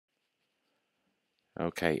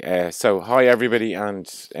Okay, so hi everybody, and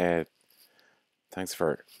thanks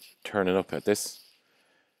for turning up at this.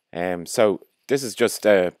 So this is just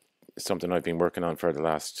something I've been working on for the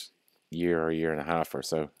last year or year and a half or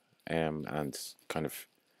so, and kind of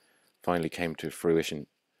finally came to fruition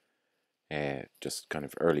just kind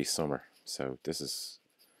of early summer. So this is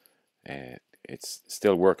it's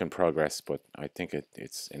still work in progress, but I think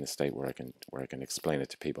it's in a state where I can explain it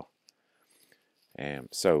to people.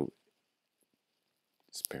 So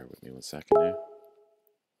just bear with me 1 second now.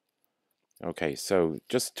 Okay, so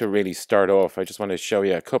just to really start off, I just want to show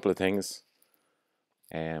you a couple of things,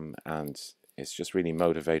 and it's just really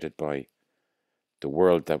motivated by the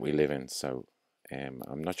world that we live in. So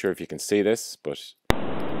I'm not sure if you can see this, but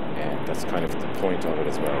that's kind of the point of it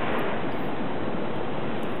as well.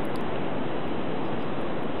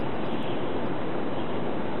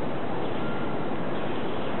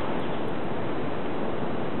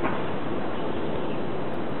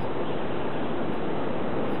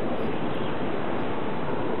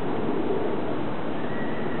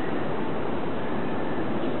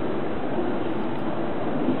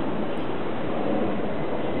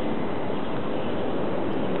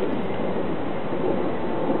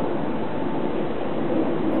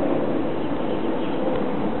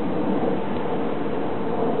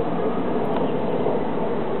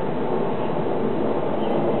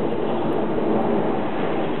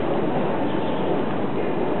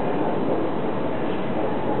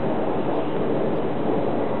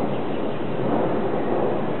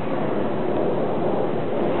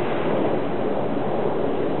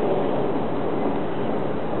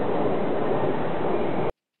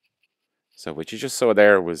 So what you just saw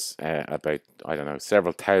there was about, I don't know,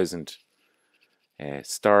 several thousand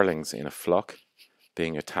starlings in a flock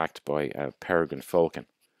being attacked by a peregrine falcon.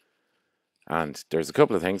 And there's a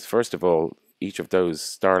couple of things. First of all, each of those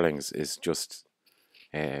starlings is just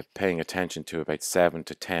paying attention to about 7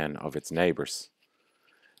 to 10 of its neighbors.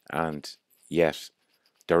 And yet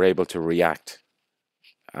they're able to react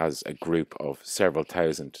as a group of several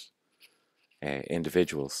thousand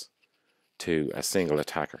individuals to a single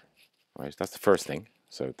attacker. Right, that's the first thing.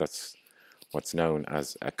 So that's what's known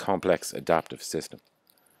as a complex adaptive system.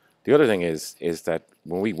 The other thing is that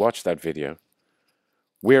when we watch that video,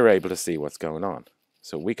 we're able to see what's going on.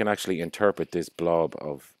 So we can actually interpret this blob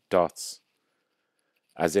of dots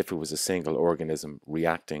as if it was a single organism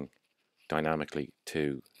reacting dynamically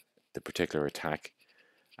to the particular attack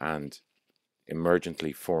and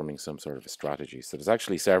emergently forming some sort of a strategy. So there's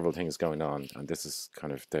actually several things going on, and this is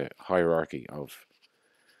kind of the hierarchy of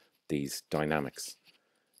these dynamics.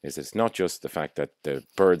 Is it's not just the fact that the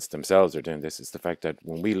birds themselves are doing this, it's the fact that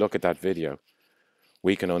when we look at that video,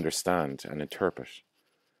 we can understand and interpret.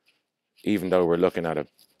 Even though we're looking at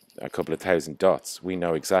a couple of thousand dots, we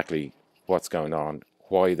know exactly what's going on,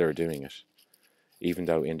 why they're doing it, even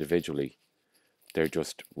though individually they're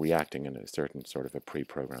just reacting in a certain sort of a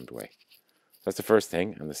pre-programmed way. That's the first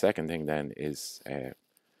thing. And the second thing then is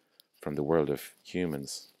from the world of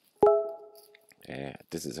humans.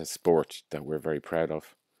 This is a sport that we're very proud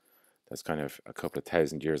of. That's kind of a couple of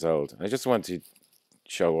thousand years old. I just want to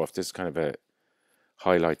show off this kind of a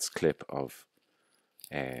highlights clip of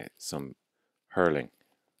some hurling.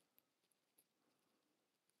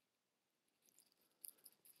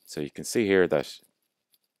 So you can see here that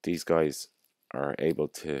these guys are able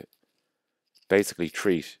to basically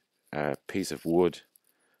treat a piece of wood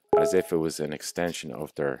as if it was an extension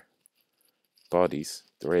of their bodies.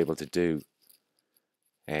 They're able to do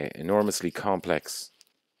enormously complex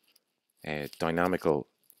dynamical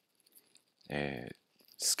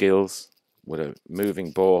skills with a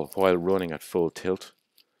moving ball while running at full tilt,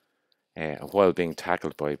 while being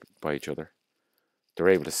tackled by each other. They're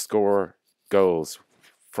able to score goals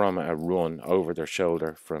from a run over their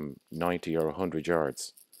shoulder from 90 or 100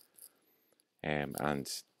 yards. And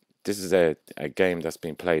this is a game that's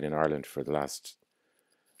been played in Ireland for the last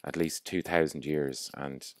at least 2,000 years,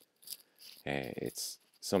 and it's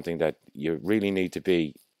something that you really need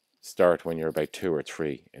to start when you're about 2 or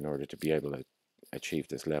 3 in order to be able to achieve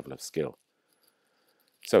this level of skill.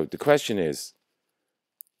 So the question is,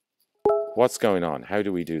 what's going on? How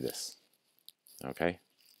do we do this? Okay.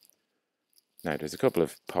 Now there's a couple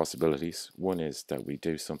of possibilities. One is that we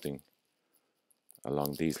do something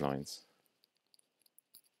along these lines.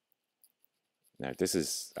 Now this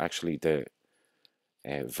is actually the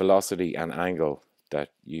velocity and angle that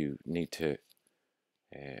you need to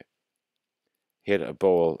hit a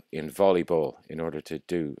ball in volleyball in order to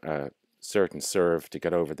do a certain serve to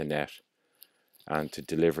get over the net and to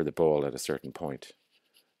deliver the ball at a certain point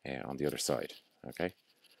on the other side. Okay.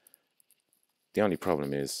 The only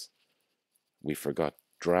problem is we forgot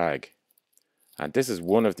drag. And this is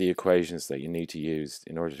one of the equations that you need to use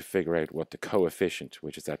in order to figure out what the coefficient,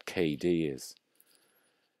 which is that KD, is,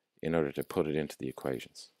 in order to put it into the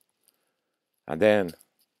equations. And then,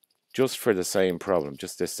 just for the same problem,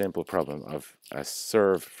 just this simple problem of a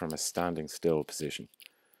serve from a standing still position,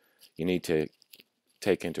 you need to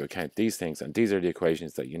take into account these things, and these are the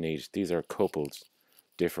equations that you need. These are coupled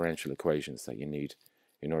differential equations that you need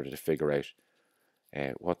in order to figure out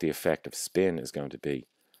what the effect of spin is going to be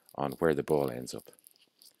on where the ball ends up.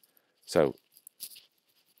 So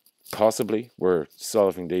possibly we're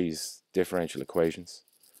solving these differential equations,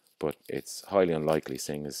 but it's highly unlikely,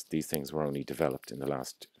 seeing as these things were only developed in the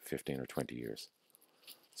last 15 or 20 years.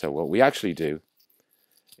 So what we actually do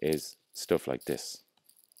is stuff like this,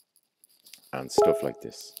 and stuff like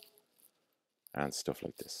this, and stuff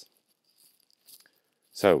like this.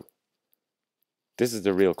 So this is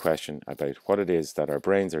the real question about what it is that our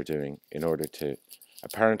brains are doing in order to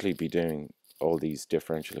apparently be doing all these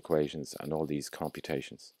differential equations and all these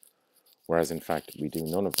computations, whereas in fact we do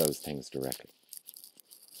none of those things directly.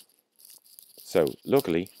 So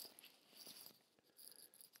luckily,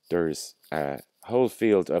 there's a whole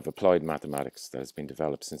field of applied mathematics that has been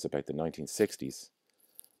developed since about the 1960s,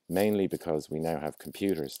 mainly because we now have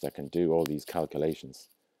computers that can do all these calculations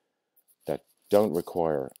that don't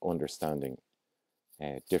require understanding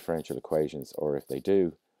differential equations, or if they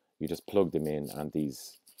do, you just plug them in and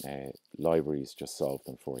these libraries just solve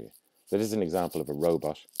them for you. So this is an example of a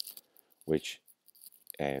robot which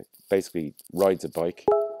basically rides a bike,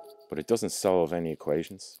 but it doesn't solve any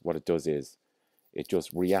equations. What it does is it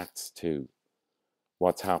just reacts to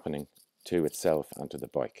what's happening to itself and to the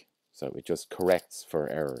bike. So it just corrects for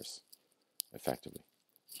errors, effectively.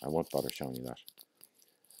 I won't bother showing you that.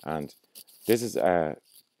 And this is a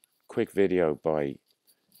quick video by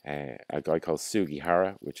a guy called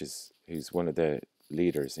Sugihara, who's one of the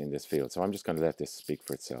leaders in this field. So I'm just going to let this speak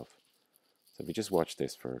for itself. So if you just watch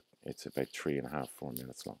this it's about 3.5, 4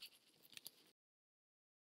 minutes long.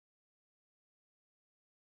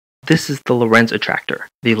 This is the Lorentz attractor.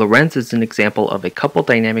 The Lorentz is an example of a coupled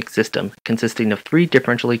dynamic system consisting of 3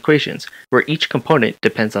 differential equations, where each component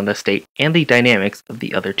depends on the state and the dynamics of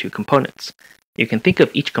the other 2 components. You can think of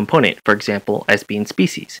each component, for example, as being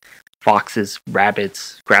species: foxes,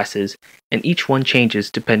 rabbits, grasses, and each one changes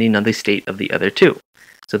depending on the state of the other 2.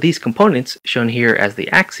 So these components, shown here as the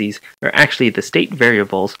axes, are actually the state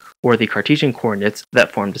variables, or the Cartesian coordinates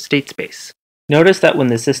that form the state space. Notice that when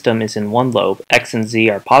the system is in one lobe, x and z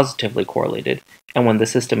are positively correlated, and when the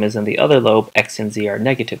system is in the other lobe, x and z are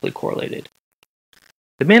negatively correlated.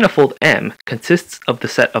 The manifold M consists of the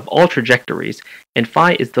set of all trajectories, and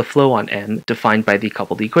phi is the flow on M defined by the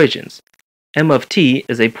coupled equations. M of t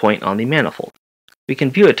is a point on the manifold. We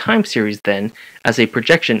can view a time series then as a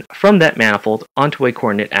projection from that manifold onto a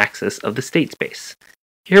coordinate axis of the state space.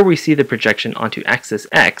 Here we see the projection onto axis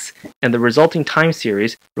x and the resulting time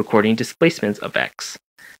series recording displacements of x.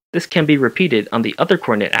 This can be repeated on the other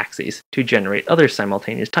coordinate axes to generate other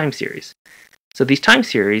simultaneous time series. So these time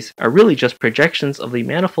series are really just projections of the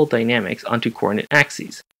manifold dynamics onto coordinate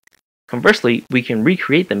axes. Conversely, we can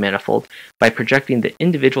recreate the manifold by projecting the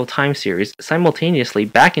individual time series simultaneously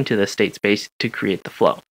back into the state space to create the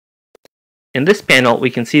flow. In this panel,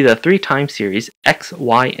 we can see the 3 time series x,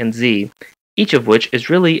 y, and z, each of which is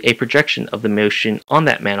really a projection of the motion on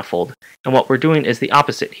that manifold, and what we're doing is the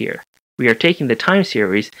opposite here. We are taking the time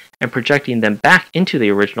series and projecting them back into the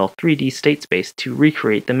original 3D state space to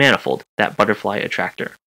recreate the manifold, that butterfly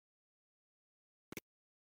attractor.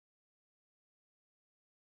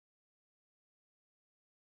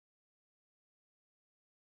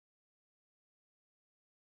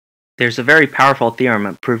 There's a very powerful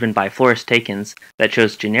theorem proven by Flores-Takens that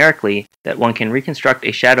shows generically that one can reconstruct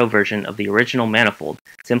a shadow version of the original manifold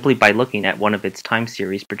simply by looking at one of its time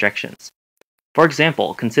series projections. For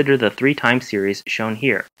example, consider the 3 time series shown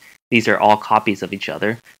here. These are all copies of each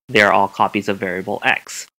other. They are all copies of variable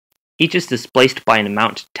x. Each is displaced by an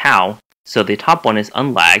amount tau, so the top one is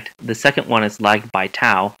unlagged, the second one is lagged by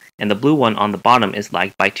tau, and the blue one on the bottom is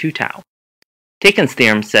lagged by 2 tau. Takens'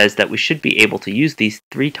 theorem says that we should be able to use these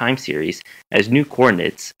 3 time series as new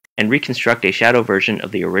coordinates and reconstruct a shadow version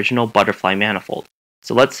of the original butterfly manifold.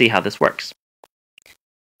 So let's see how this works.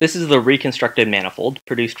 This is the reconstructed manifold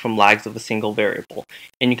produced from lags of a single variable,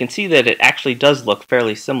 and you can see that it actually does look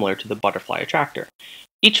fairly similar to the butterfly attractor.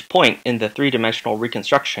 Each point in the 3-dimensional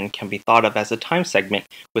reconstruction can be thought of as a time segment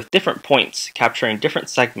with different points capturing different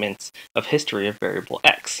segments of history of variable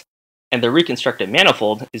x. And the reconstructed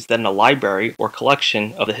manifold is then a library or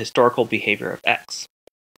collection of the historical behavior of x.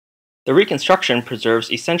 The The reconstruction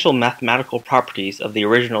preserves essential mathematical properties of the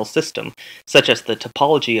original system, such as the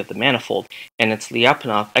topology of the manifold and its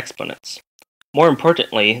Lyapunov exponents. More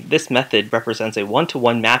importantly, this method represents a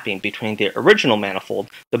one-to-one mapping between the original manifold,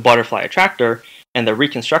 the butterfly attractor, and the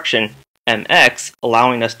reconstruction, mx,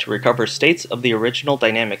 allowing us to recover states of the original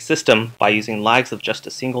dynamic system by using lags of just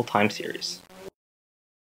a single time series.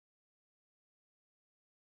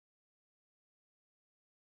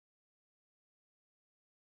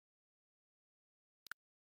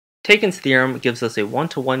 Taken's theorem gives us a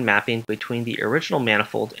one-to-one mapping between the original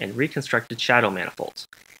manifold and reconstructed shadow manifolds.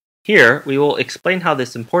 Here, we will explain how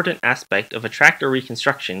this important aspect of attractor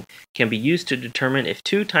reconstruction can be used to determine if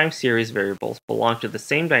two time series variables belong to the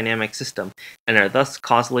same dynamic system and are thus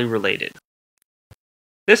causally related.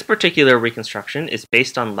 This particular reconstruction is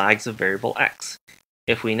based on lags of variable x.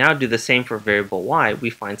 If we now do the same for variable y,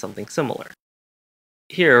 we find something similar.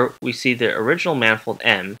 Here, we see the original manifold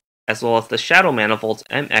M, as well as the shadow manifolds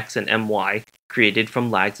mx and my, created from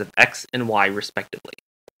lags of x and y respectively.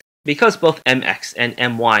 Because both mx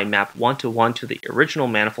and my map one-to-one to the original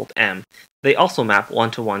manifold M, they also map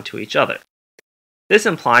one-to-one to each other. This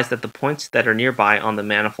implies that the points that are nearby on the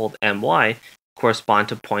manifold my correspond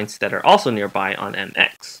to points that are also nearby on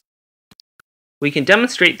mx. We can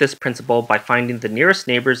demonstrate this principle by finding the nearest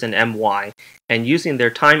neighbors in my and using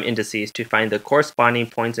their time indices to find the corresponding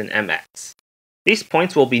points in mx. These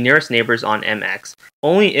points will be nearest neighbors on mx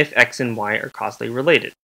only if x and y are causally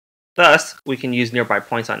related. Thus, we can use nearby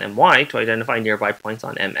points on my to identify nearby points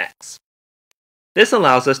on mx. This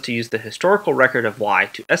allows us to use the historical record of y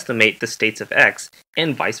to estimate the states of x,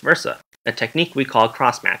 and vice versa, a technique we call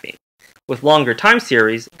cross-mapping. With longer time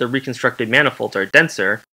series, the reconstructed manifolds are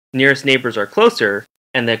denser, nearest neighbors are closer,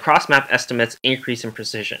 and the cross-map estimates increase in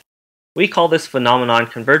precision. We call this phenomenon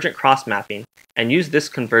convergent cross-mapping, and use this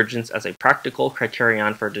convergence as a practical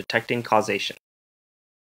criterion for detecting causation.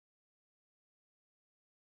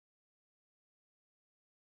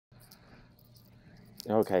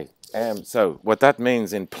 Okay, so what that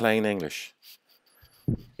means in plain English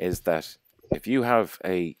is that if you have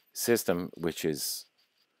a system which is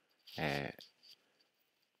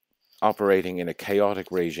operating in a chaotic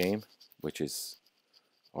regime, which is,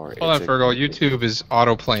 Hold on, Fergal, YouTube is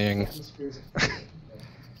auto-playing.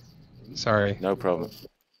 Sorry. No problem.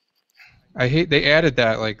 I hate, they added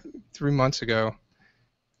that like 3 months ago,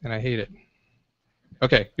 and I hate it.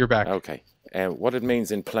 Okay, you're back. Okay, what it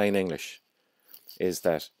means in plain English is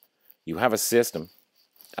that you have a system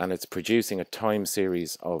and it's producing a time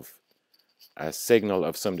series of a signal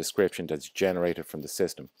of some description that's generated from the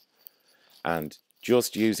system. And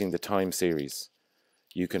just using the time series,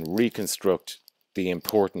 you can reconstruct the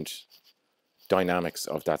important dynamics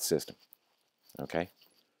of that system. Okay?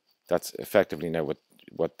 That's effectively now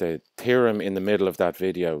what the theorem in the middle of that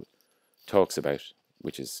video talks about,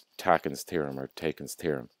 which is Taken's theorem or Taken's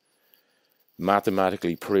theorem,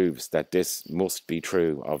 mathematically proves that this must be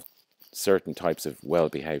true of certain types of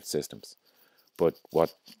well-behaved systems. But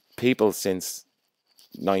what people since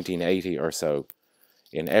 1980 or so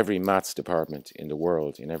in every maths department in the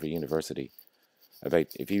world, in every university,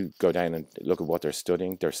 if you go down and look at what they're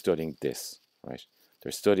studying this, right?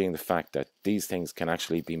 They're studying the fact that these things can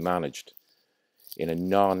actually be managed in a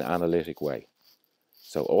non-analytic way.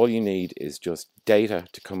 So all you need is just data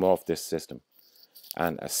to come off this system,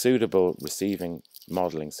 and a suitable receiving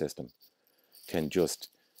modeling system can just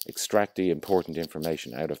extract the important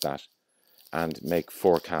information out of that and make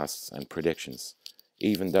forecasts and predictions,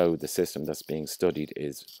 even though the system that's being studied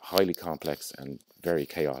is highly complex and very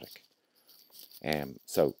chaotic.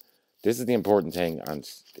 So this is the important thing, and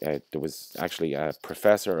there was actually a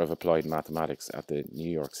professor of applied mathematics at the New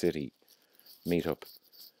York City meetup,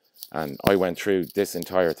 and I went through this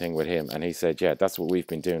entire thing with him, and he said, yeah, that's what we've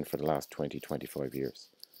been doing for the last 20-25 years.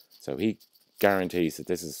 So he guarantees that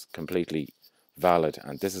this is completely valid,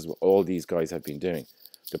 and this is what all these guys have been doing.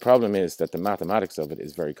 The problem is that the mathematics of it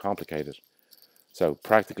is very complicated, so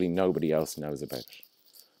practically nobody else knows about it.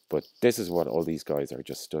 But this is what all these guys are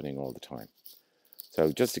just studying all the time. So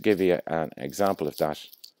just to give you an example of that,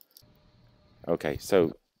 okay,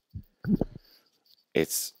 so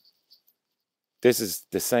this is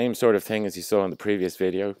the same sort of thing as you saw in the previous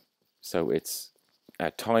video. So it's a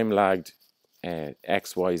time-lagged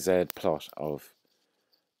XYZ plot of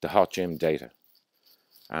the hot gym data.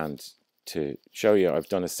 And to show you, I've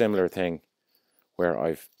done a similar thing where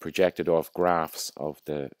I've projected off graphs of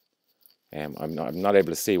the I'm not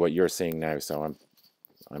able to see what you're seeing now, so I'm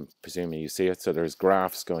presuming you see it. So there's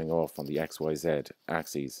graphs going off on the XYZ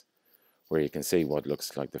axes where you can see what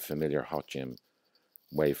looks like the familiar hot gym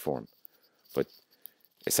waveform. But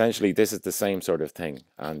essentially this is the same sort of thing,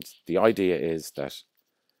 and the idea is that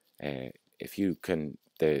if you can,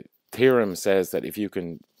 the theorem says that if you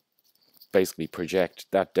can basically project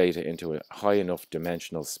that data into a high enough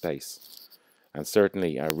dimensional space, and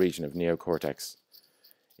certainly a region of neocortex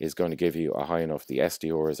is going to give you a high enough, the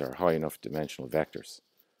SDRs are high enough dimensional vectors,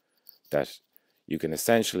 that you can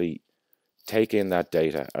essentially take in that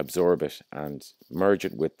data, absorb it, and merge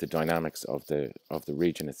it with the dynamics of the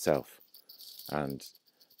region itself, and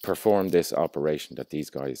perform this operation that these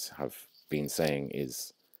guys have been saying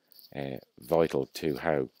is vital to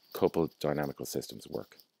how coupled dynamical systems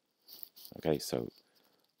work. Okay, so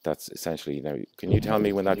that's essentially, now, can you tell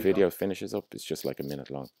me when that video finishes up? It's just like a minute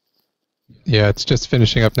long. Yeah, it's just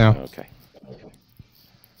finishing up now. Okay.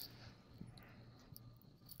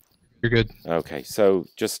 You're good. Okay, so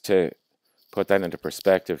just to put that into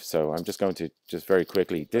perspective, so I'm just going to just very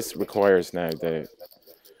quickly, this requires now the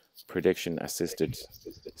prediction assisted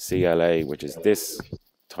CLA, which is this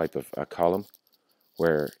type of a column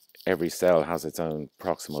where every cell has its own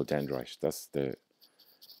proximal dendrite. That's the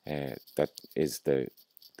that is the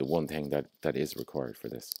one thing that is required for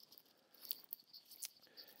this.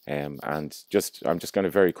 And I'm just going to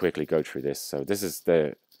very quickly go through this. So this is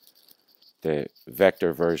the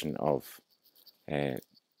vector version of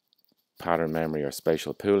pattern memory or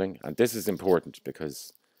spatial pooling, and this is important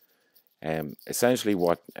because essentially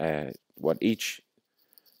what each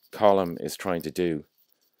column is trying to do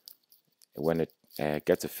when it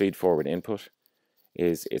gets a feed forward input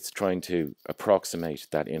is it's trying to approximate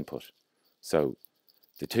that input. So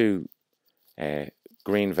the two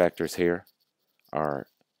green vectors here are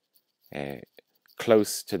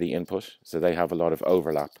close to the input, so they have a lot of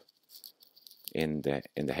overlap in the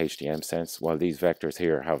HDM sense, while these vectors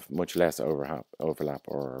here have much less overlap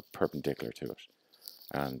or are perpendicular to it.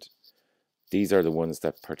 And these are the ones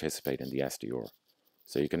that participate in the SDR.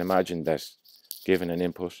 So you can imagine that given an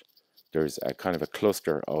input, there's a kind of a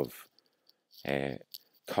cluster of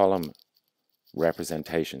column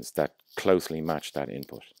representations that closely match that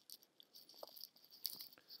input.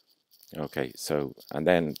 Okay, so, and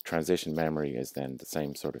then transition memory is then the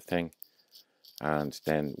same sort of thing. And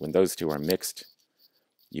then when those two are mixed,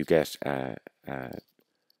 you get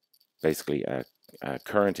basically a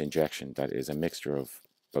current injection that is a mixture of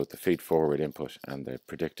both the feed forward input and the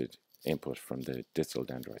predicted input from the distal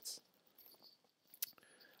dendrites.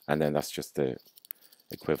 And then that's just the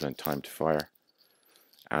equivalent time to fire.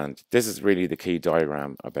 And this is really the key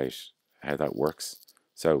diagram about how that works.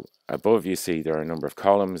 So above you see there are a number of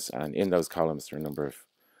columns, and in those columns there are a number of,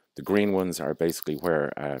 the green ones are basically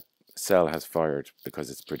where a cell has fired because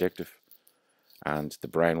it's predictive, and the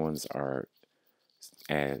brown ones are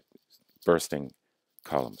bursting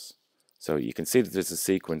columns. So you can see that there's a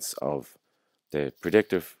sequence of the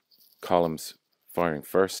predictive columns firing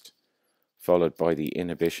first, followed by the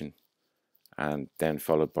inhibition, and then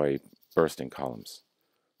followed by bursting columns.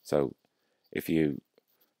 So if you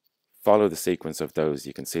follow the sequence of those,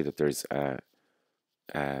 you can see that there's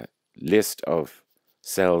a list of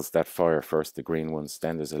cells that fire first, the green ones,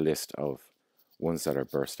 then there's a list of ones that are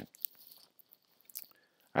bursting.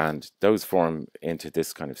 And those form into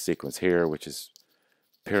this kind of sequence here, which is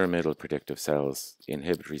pyramidal predictive cells,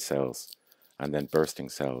 inhibitory cells, and then bursting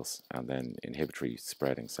cells, and then inhibitory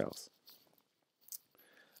spreading cells.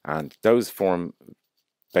 And those form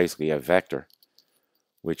basically a vector,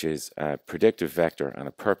 which is a predictive vector and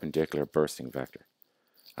a perpendicular bursting vector.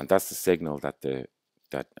 And that's the signal that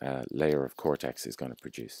that layer of cortex is going to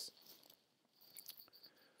produce.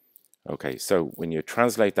 Okay, so when you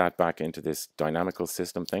translate that back into this dynamical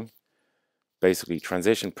system thing, basically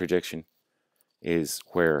transition prediction is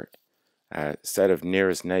where a set of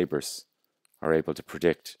nearest neighbors are able to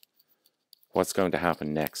predict what's going to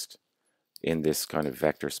happen next in this kind of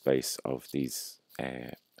vector space of these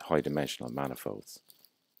high dimensional manifolds.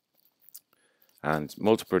 And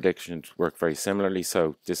multiple predictions work very similarly.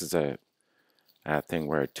 So this is a thing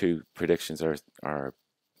where two predictions are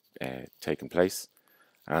taking place,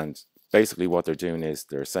 and basically what they're doing is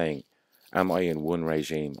they're saying, am I in one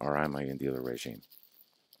regime or am I in the other regime?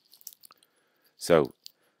 So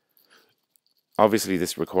obviously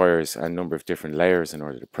this requires a number of different layers in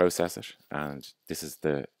order to process it, and this is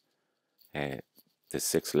the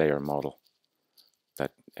 6-layer model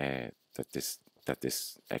that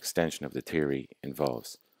this extension of the theory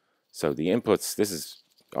involves. So the inputs, this is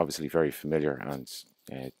obviously very familiar, and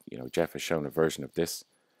you know, Jeff has shown a version of this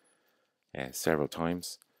several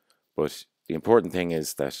times. But the important thing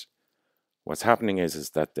is that what's happening is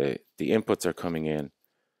that the inputs are coming in,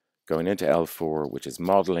 going into L4, which is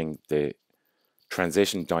modeling the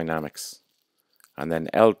transition dynamics, and then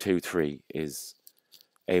L23 is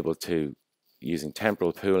able to, using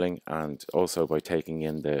temporal pooling and also by taking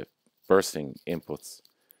in the bursting inputs,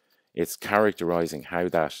 it's characterizing how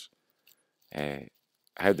that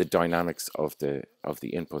how the dynamics of the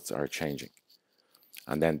inputs are changing,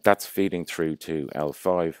 and then that's feeding through to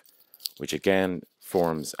L5, which again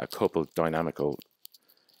forms a coupled dynamical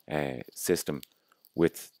system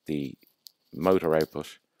with the motor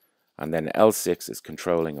output, and then L6 is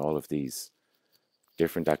controlling all of these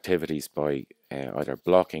different activities by either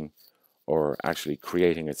blocking or actually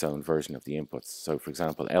creating its own version of the inputs. So for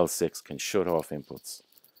example, L6 can shut off inputs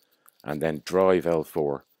and then drive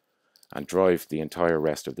L4 and drive the entire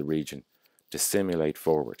rest of the region to simulate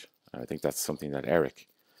forward. And I think that's something that Eric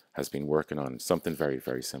has been working on, something very,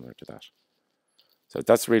 very similar to that. So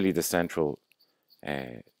that's really the central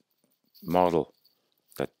model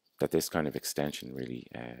that this kind of extension really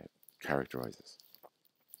characterizes.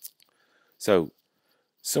 So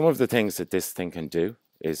some of the things that this thing can do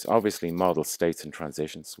is obviously model states and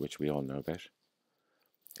transitions, which we all know about.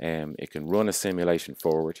 It can run a simulation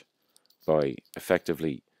forward by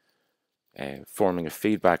effectively forming a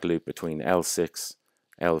feedback loop between L6,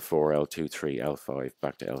 L4, L2, 3, L5,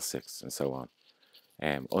 back to L6, and so on,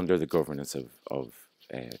 under the governance of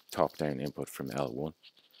top-down input from L1.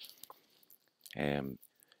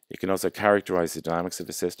 It can also characterize the dynamics of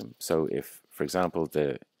the system. So if, for example,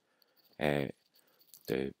 the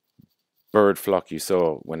bird flock you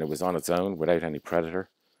saw when it was on its own without any predator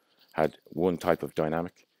had one type of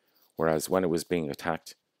dynamic, whereas when it was being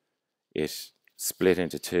attacked, it split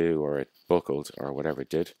into two, or it buckled, or whatever it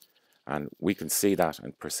did. And we can see that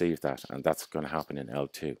and perceive that, and that's going to happen in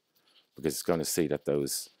L2, because it's going to see that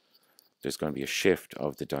there's going to be a shift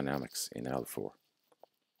of the dynamics in L4.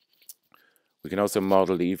 We can also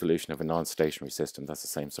model the evolution of a non-stationary system. That's the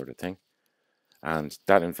same sort of thing. And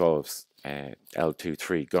that involves L2,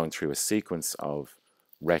 3 going through a sequence of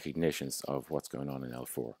recognitions of what's going on in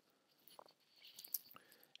L4.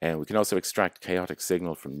 And we can also extract chaotic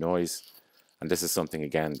signal from noise. And this is something,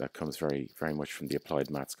 again, that comes very, very much from the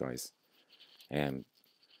applied maths guys.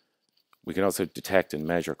 We can also detect and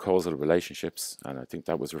measure causal relationships. And I think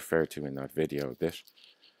that was referred to in that video a bit.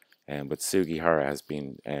 But Sugihara has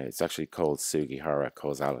been, it's actually called Sugihara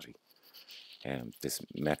causality, this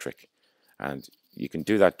metric. And you can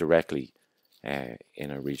do that directly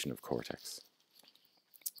in a region of cortex.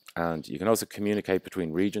 And you can also communicate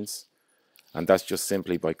between regions, and that's just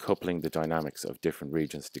simply by coupling the dynamics of different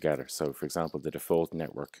regions together. So for example, the default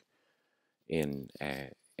network in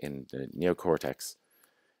the neocortex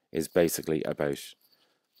is basically about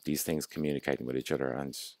these things communicating with each other,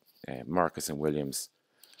 and Marcus and Williams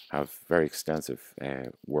have very extensive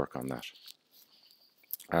work on that.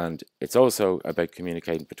 And it's also about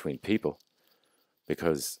communicating between people,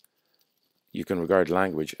 because you can regard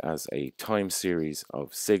language as a time series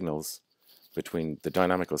of signals between the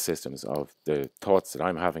dynamical systems of the thoughts that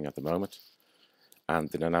I'm having at the moment and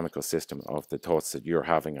the dynamical system of the thoughts that you're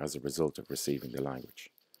having as a result of receiving the language.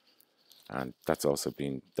 And that's also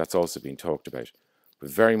been talked about. But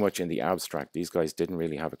very much in the abstract, these guys didn't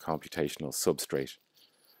really have a computational substrate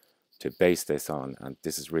to base this on, and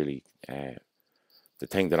this is really the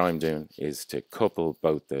thing that I'm doing, is to couple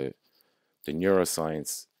both the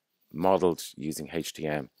neuroscience modeled using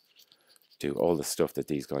HTM to all the stuff that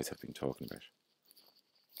these guys have been talking about.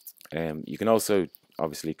 You can also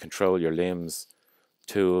obviously control your limbs,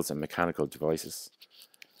 tools, and mechanical devices,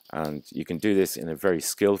 and you can do this in a very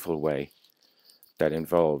skillful way that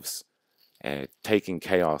involves taking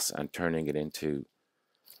chaos and turning it into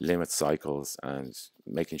limit cycles and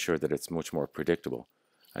making sure that it's much more predictable.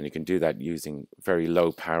 And you can do that using very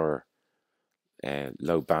low power,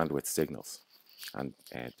 low bandwidth signals. And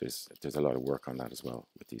there's a lot of work on that as well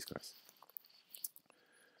with these guys.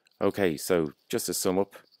 Okay, so just to sum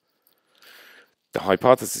up, the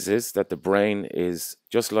hypothesis is that the brain is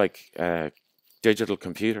just like a digital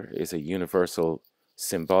computer is a universal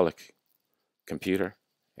symbolic computer.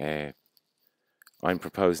 I'm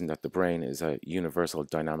proposing that the brain is a Universal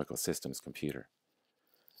Dynamical Systems Computer.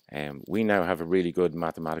 We now have a really good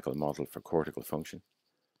mathematical model for cortical function.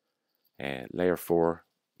 Layer 4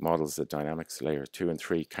 models the dynamics. Layer 2 and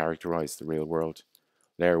 3 characterize the real world.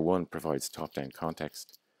 Layer 1 provides top-down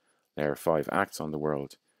context. Layer 5 acts on the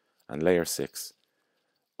world. And Layer 6,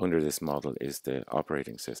 under this model, is the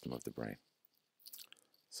operating system of the brain.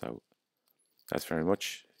 So that's very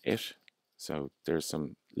much it. So there's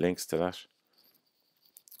some links to that.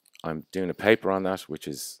 I'm doing a paper on that, which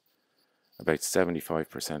is about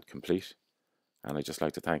 75% complete. And I'd just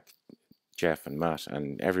like to thank Jeff and Matt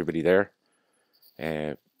and everybody there,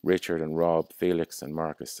 Richard and Rob, Felix and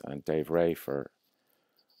Marcus and Dave Ray, for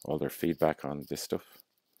all their feedback on this stuff.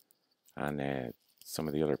 and some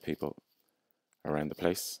of the other people around the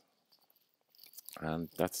place. And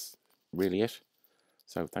that's really it.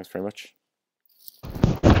 So thanks very much.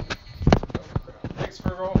 Thanks,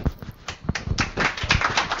 Fergal.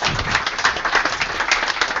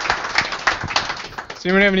 Does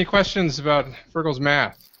anyone have any questions about Fergal's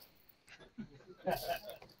math?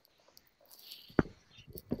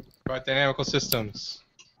 About dynamical systems?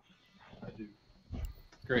 I do.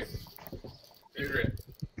 Great.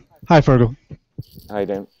 Hi, Fergal. Hi,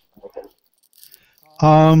 Dan.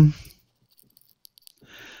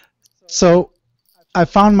 So I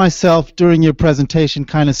found myself during your presentation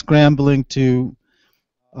kind of scrambling to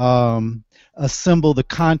assemble the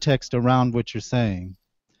context around what you're saying.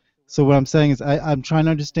 So what I'm saying is I'm trying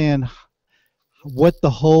to understand what the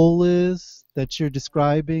whole is that you're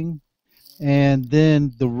describing, and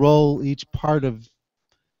then the role each part of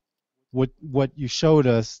what you showed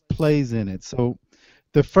us plays in it. So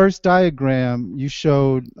the first diagram, you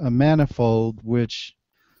showed a manifold, which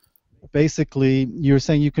basically you're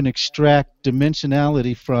saying you can extract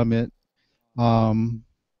dimensionality from it, and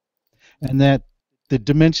that the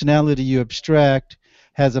dimensionality you abstract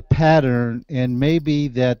has a pattern, and maybe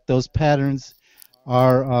that those patterns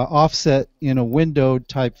are offset in a window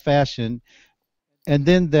type fashion, and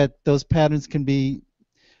then that those patterns can be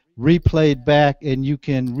replayed back and you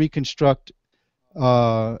can reconstruct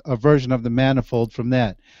a version of the manifold from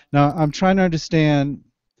that. Now I'm trying to understand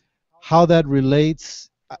how that relates.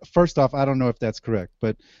 First off, I don't know if that's correct,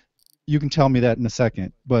 but you can tell me that in a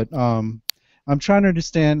second. But I'm trying to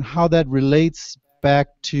understand how that relates back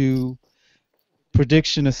to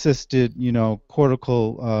prediction-assisted,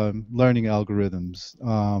 cortical learning algorithms,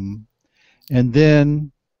 and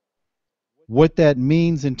then what that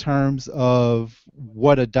means in terms of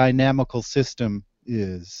what a dynamical system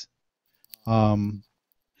is.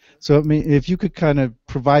 So I mean, if you could kind of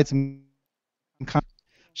provide some,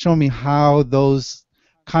 show me how those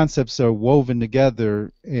concepts are woven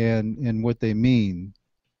together and what they mean.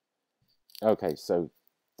 Okay, so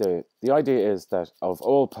the idea is that of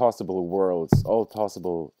all possible worlds, all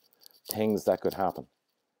possible things that could happen,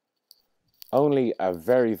 only a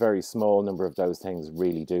very, very small number of those things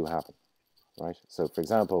really do happen, right? So, for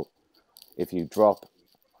example, if you drop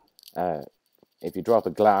a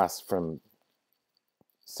glass from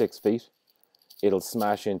 6 feet, it'll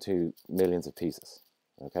smash into millions of pieces.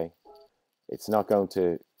 Okay, it's not going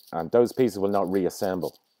to, and those pieces will not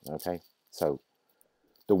reassemble. Okay, so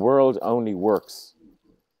the world only works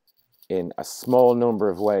in a small number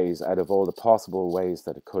of ways out of all the possible ways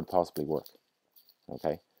that it could possibly work.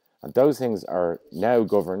 Okay, and those things are now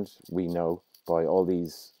governed, we know, by all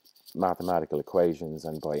these mathematical equations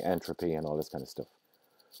and by entropy and all this kind of stuff.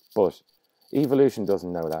 But evolution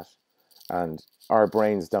doesn't know that, and our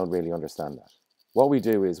brains don't really understand that. What we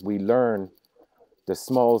do is we learn the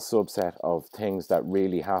small subset of things that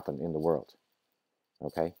really happen in the world.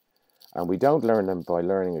 Okay, and we don't learn them by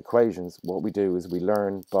learning equations. What we do is we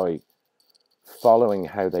learn by following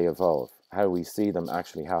how they evolve, how we see them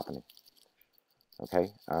actually happening.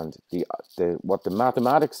 Okay, and what the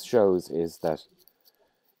mathematics shows is that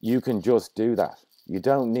you can just do that. You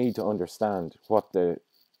don't need to understand what the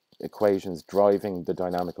equations driving the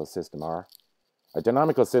dynamical system are. A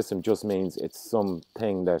dynamical system just means it's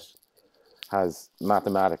something that has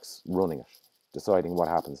mathematics running it, deciding what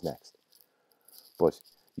happens next. But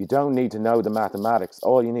you don't need to know the mathematics.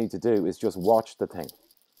 All you need to do is just watch the thing.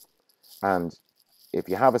 And if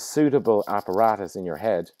you have a suitable apparatus in your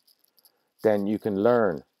head, then you can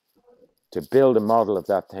learn to build a model of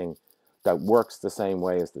that thing that works the same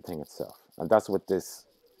way as the thing itself. And that's what this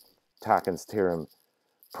Hawkins theorem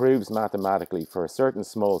proves mathematically for a certain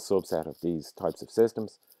small subset of these types of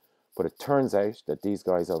systems. But it turns out that these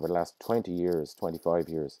guys over the last 20 years, 25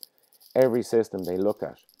 years, every system they look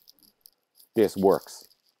at, this works,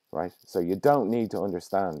 right? So you don't need to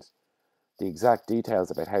understand the exact details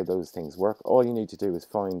about how those things work. All you need to do is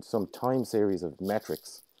find some time series of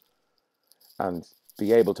metrics and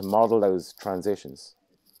be able to model those transitions,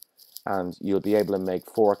 and you'll be able to make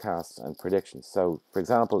forecasts and predictions. So, for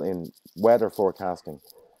example, in weather forecasting,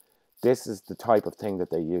 this is the type of thing that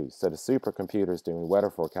they use. So the supercomputers doing weather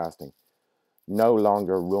forecasting no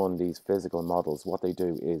longer run these physical models. What they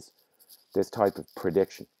do is this type of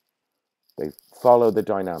prediction. They follow the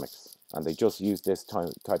dynamics, and they just use this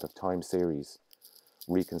type of time series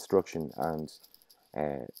reconstruction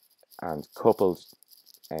and coupled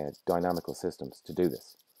dynamical systems to do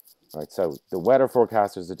this. Right, so the weather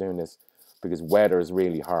forecasters are doing this because weather is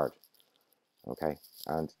really hard. Okay,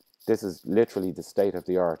 and this is literally the state of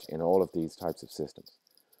the art in all of these types of systems.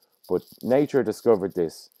 But nature discovered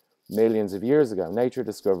this millions of years ago, nature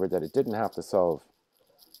discovered that it didn't have to solve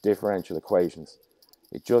differential equations.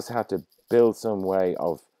 It just had to build some way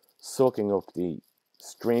of sucking up the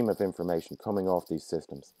stream of information coming off these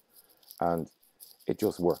systems, and it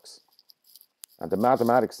just works. And the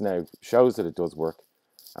mathematics now shows that it does work.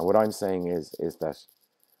 And what I'm saying is that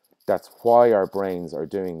that's why our brains are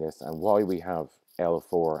doing this, and why we have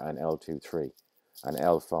L4 and L2-3 and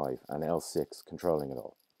L5 and L6 controlling it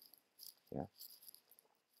all. Yeah.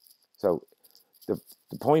 So the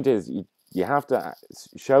point is, you have to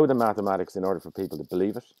show the mathematics in order for people to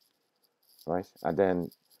believe it, right? And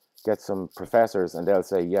then get some professors and they'll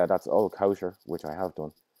say, yeah, that's all kosher, which I have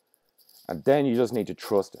done. And then you just need to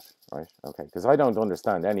trust it, right? Okay, because I don't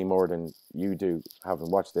understand any more than you do,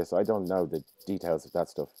 having watched this. I don't know the details of that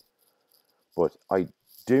stuff. But I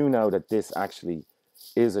do know that this actually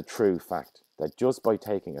is a true fact, that just by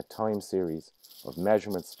taking a time series of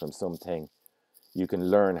measurements from something, you can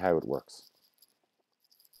learn how it works.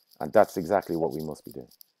 And that's exactly what we must be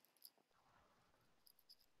doing.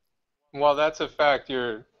 Well, that's a fact.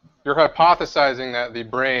 You're hypothesizing that the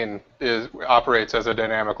brain operates as a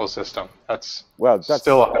dynamical system. That's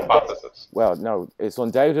still a hypothesis. Well, no, it's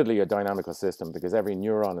undoubtedly a dynamical system, because every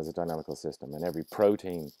neuron is a dynamical system, and every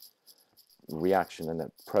protein reaction and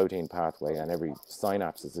a protein pathway and every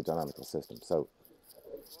synapse is a dynamical system. So,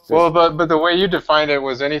 well, but the way you defined it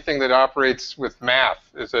was anything that operates with math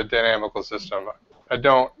is a dynamical system.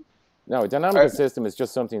 No, a dynamical system is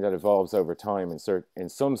just something that evolves over time in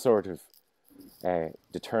some sort of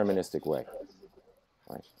deterministic way,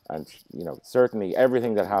 right? And certainly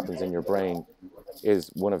everything that happens in your brain is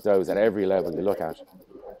one of those at every level you look at.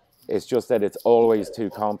 It's just that it's always too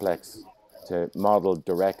complex to model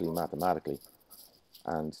directly mathematically,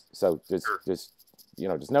 and so there's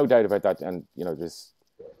no doubt about that. And there's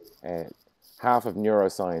half of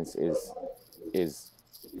neuroscience is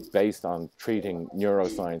based on treating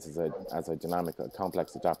neuroscience as a dynamical,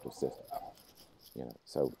 complex adaptive system.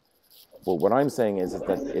 So, but what I'm saying is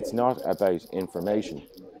that it's not about information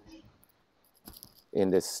in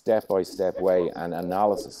this step-by-step way and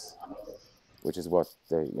analysis, which is what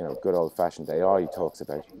the good old-fashioned AI talks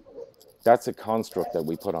about. That's a construct that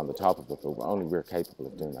we put on the top of it, but only we're capable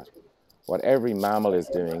of doing that. What every mammal is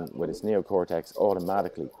doing with its neocortex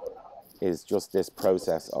automatically is just this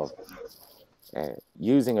process of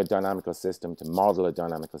using a dynamical system to model a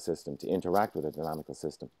dynamical system, to interact with a dynamical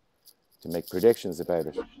system, to make predictions about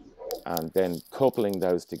it, and then coupling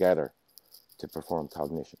those together to perform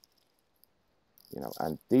cognition.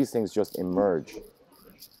 And these things just emerge.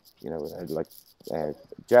 Like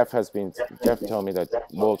Jeff told me that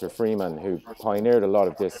Walter Freeman, who pioneered a lot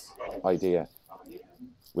of this idea,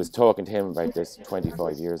 was talking to him about this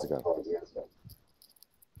 25 years ago.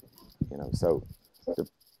 So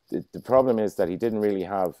the problem is that he didn't really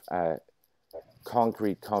have a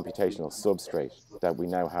concrete computational substrate that we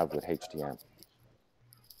now have with HTM.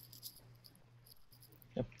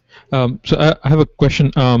 So I have a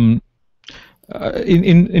question.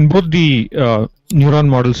 In both the neuron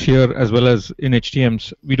models here as well as in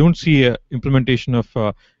HTMs, we don't see a implementation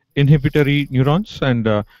of inhibitory neurons,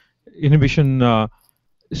 and inhibition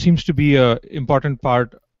seems to be an important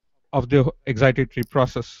part of the excitatory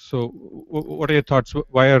process. So what are your thoughts?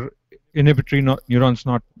 Why are inhibitory neurons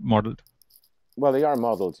not modeled? Well, they are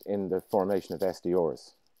modeled in the formation of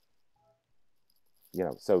SDRs.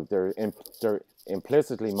 So they're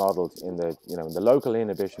implicitly modeled in the in the local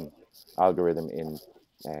inhibition algorithm in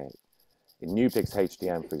NewPic's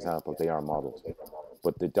HTM, for example. They are modeled,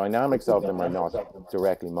 but the dynamics of them are not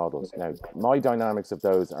directly modeled. Now, my dynamics of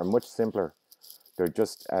those are much simpler. They're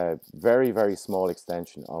just a very, very small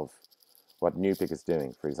extension of what NewPic is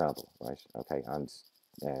doing, for example, right? Okay, and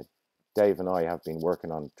Dave and I have been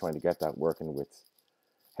working on trying to get that working with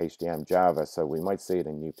HTM Java, so we might see it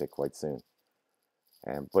in NewPic quite soon.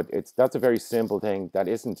 But that's a very simple thing.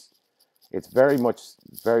 It's very much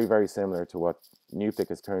very, very similar to what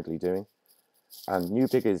NewPic is currently doing, and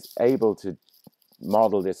NewPic is able to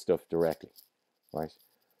model this stuff directly, right?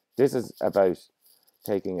 This is about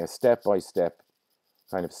taking a step-by-step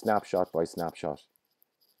kind of snapshot by snapshot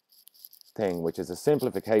thing, which is a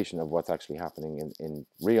simplification of what's actually happening in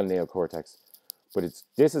real neocortex. But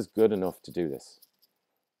this is good enough to do this.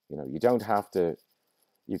 You don't have to.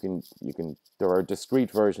 You can. There are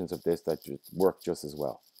discrete versions of this that work just as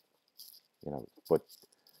well. But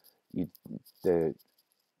the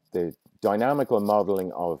dynamical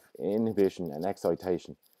modeling of inhibition and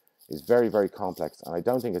excitation is very, very complex, and I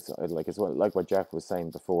don't think it's like what Jeff was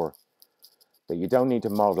saying before, that you don't need to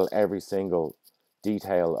model every single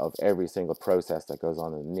detail of every single process that goes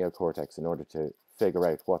on in the neocortex in order to figure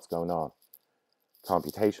out what's going on.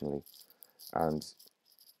 computationally, and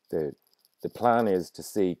the plan is to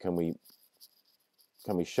see can we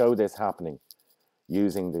show this happening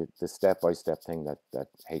using the step-by-step thing that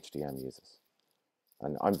HDM uses,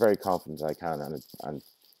 and I'm very confident I can. And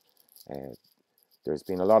there's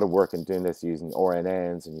been a lot of work in doing this using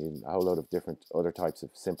RNNs and using a whole lot of different other types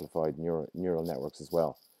of simplified neural networks as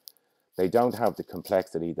well. They don't have the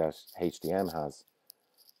complexity that HDM has,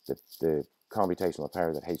 the computational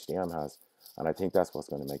power that HDM has, and I think that's what's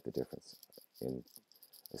going to make the difference in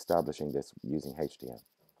establishing this using HDM.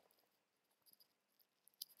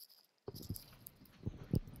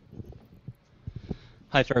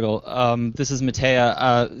 Hi, Fergal. This is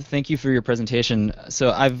Matea. Thank you for your presentation.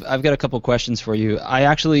 So I've got a couple questions for you. I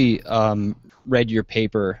actually read your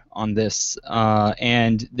paper on this,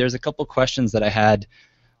 and there's a couple questions that I had.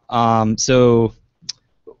 So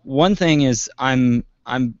one thing is I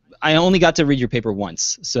only got to read your paper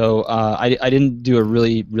once, so I didn't do a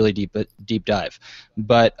really deep dive.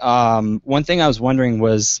 But one thing I was wondering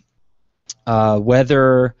was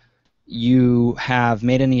whether you have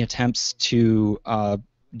made any attempts to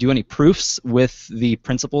do any proofs with the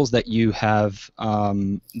principles that you have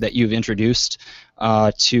that you've introduced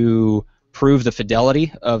to prove the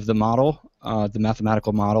fidelity of the model, the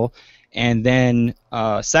mathematical model. And then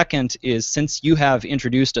second is, since you have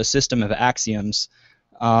introduced a system of axioms,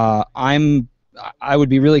 I would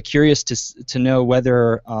be really curious to know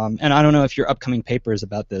whether, and I don't know if your upcoming paper is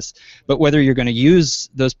about this, but whether you're going to use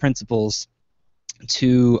those principles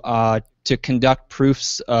to conduct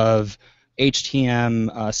proofs of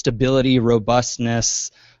HTM stability,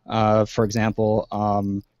 robustness, for example,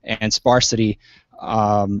 and sparsity,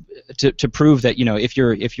 to prove that, you know, if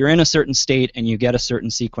you're in a certain state and you get a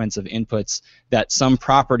certain sequence of inputs, that some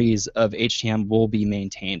properties of HTM will be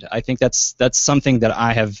maintained. I think that's something that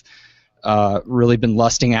I have really been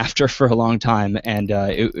lusting after for a long time, and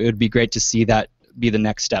it would be great to see that be the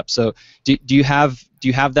next step. So do you have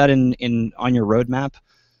that on your roadmap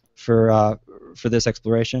for this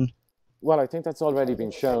exploration? Well, I think that's already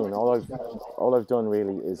been shown. All I've done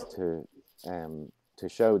really is to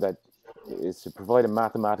show that is to provide a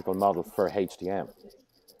mathematical model for HTM,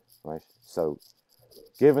 right? So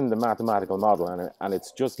given the mathematical model, and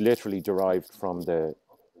it's just literally derived from the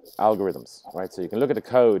algorithms, right? So you can look at the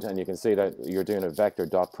code and you can see that you're doing a vector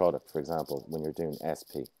dot product, for example, when you're doing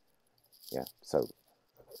SP. Yeah, so,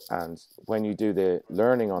 and when you do the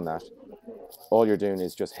learning on that, all you're doing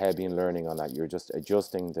is just Hebbian learning on that. You're just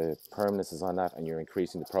adjusting the permanences on that, and you're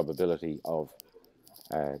increasing the probability of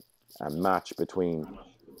a match between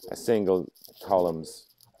a single column's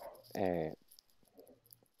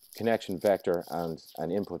connection vector and an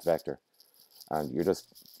input vector, and you're just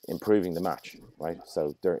improving the match, right?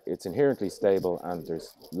 So it's inherently stable, and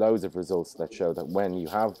there's loads of results that show that when you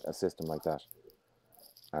have a system like that,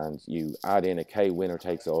 and you add in a K winner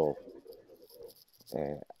takes all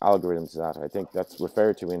algorithm to that, I think that's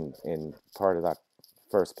referred to in part of that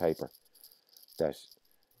first paper, that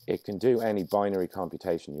it can do any binary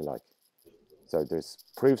computation you like. So there's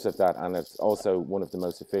proofs of that, and it's also one of the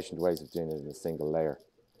most efficient ways of doing it in a single layer.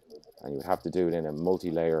 And you would have to do it in a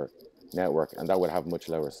multi-layer network, and that would have much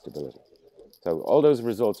lower stability. So all those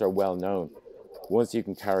results are well known once you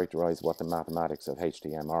can characterize what the mathematics of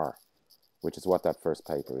HTM are, which is what that first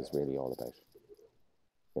paper is really all about.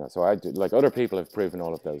 You know, so like other people have proven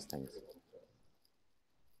all of those things.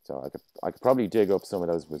 So I could probably dig up some of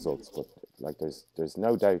those results, but like there's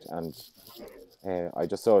no doubt. And I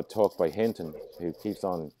just saw a talk by Hinton, who keeps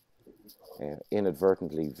on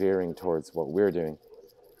inadvertently veering towards what we're doing,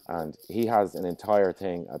 and he has an entire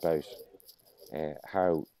thing about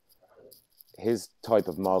how his type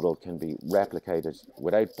of model can be replicated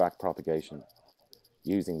without backpropagation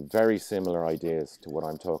using very similar ideas to what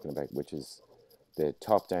I'm talking about, which is the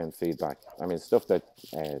top-down feedback. I mean, stuff that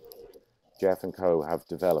Jeff and co have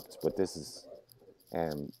developed, but this is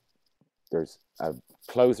there's a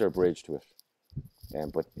closer bridge to it.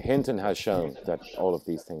 But Hinton has shown that all of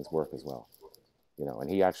these things work as well, you know, and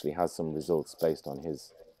he actually has some results based on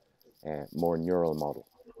his more neural model,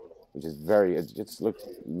 which is it's looked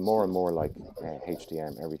more and more like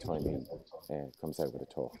HTM every time he comes out with a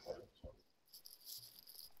talk.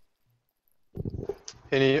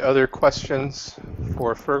 Any other questions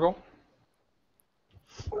for Fergal?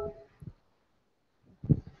 How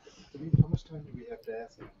much time do we have to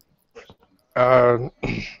ask?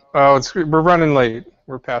 We're running late.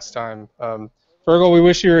 We're past time. Fergal, we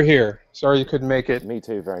wish you were here. Sorry you couldn't make it. Me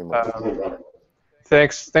too, very much.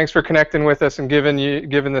 Thanks for connecting with us and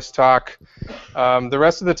giving this talk. The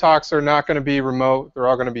rest of the talks are not going to be remote. They're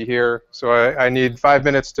all going to be here. So I need 5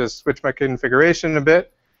 minutes to switch my configuration a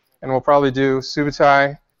bit, and we'll probably do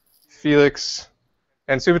Subutai, Felix,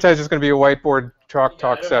 and Subutai is just going to be a whiteboard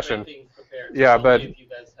talk session. Yeah, but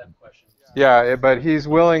yeah, but he's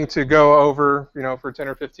willing to go over, for 10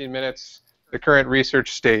 or 15 minutes, the current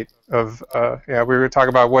research state of, we were talking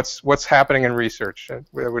about what's happening in research. That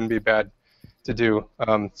wouldn't be bad to do.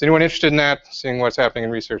 Is anyone interested in that? Seeing what's happening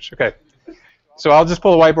in research? Okay. So I'll just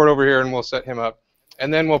pull a whiteboard over here and we'll set him up,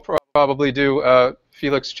 and then we'll probably do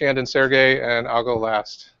Felix, Chand, and Sergey, and I'll go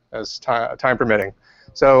last as time permitting.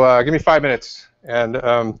 So give me 5 minutes,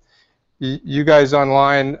 and you guys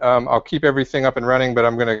online, I'll keep everything up and running,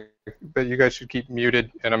 but you guys should keep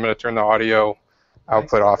muted, and I'm gonna turn the audio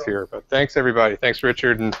output off here. But thanks everybody. Thanks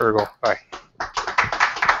Richard and Fergal. Bye.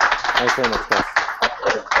 Thanks very much, guys.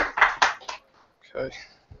 Okay.